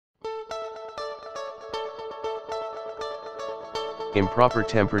Improper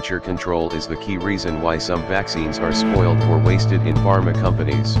temperature control is the key reason why some vaccines are spoiled or wasted in pharma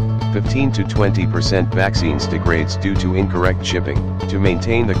companies. 15 to 20% vaccines degrades due to incorrect shipping. To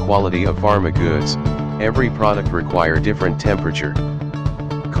maintain the quality of pharma goods, every product require different temperature.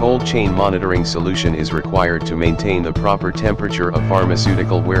 Cold chain monitoring solution is required to maintain the proper temperature of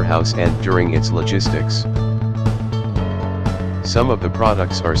pharmaceutical warehouse and during its logistics. Some of the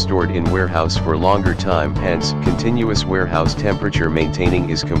products are stored in warehouse for longer time, hence continuous warehouse temperature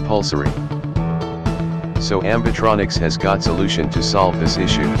maintaining is compulsory. So Ambitronics has got solution to solve this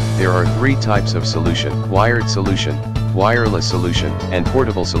issue. There are 3 types of solution: wired solution, wireless solution, and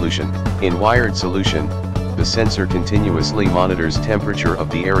portable solution. In wired solution, the sensor continuously monitors temperature of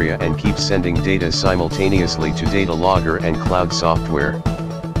the area and keeps sending data simultaneously to data logger and cloud software.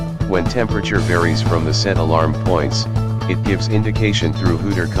 When temperature varies from the set alarm points, it gives indication through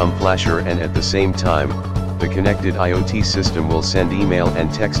hooter cum flasher, and at the same time, the connected IoT system will send email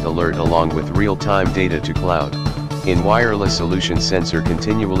and text alert along with real-time data to cloud. In wireless solution, sensor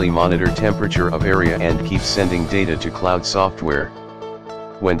continually monitor temperature of area and keeps sending data to cloud software.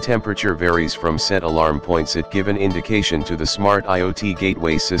 When temperature varies from set alarm points, it give an indication to the smart IoT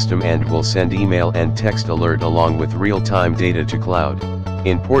gateway system and will send email and text alert along with real-time data to cloud.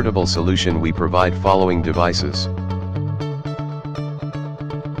 In portable solution, we provide following devices: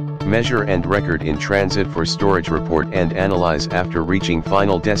 measure and record in transit for storage, report and analyze after reaching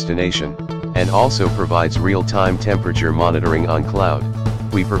final destination, and also provides real-time temperature monitoring on cloud.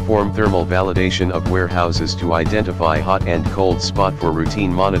 We perform thermal validation of warehouses to identify hot and cold spot for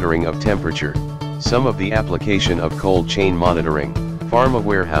routine monitoring of temperature. Some of the application of cold chain monitoring: pharma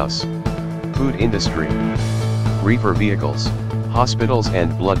warehouse, food industry, reefer vehicles, hospitals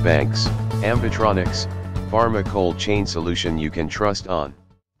and blood banks. Ambitronics, pharma cold chain solution you can trust on.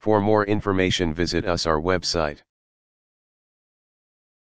 For more information, visit us our website.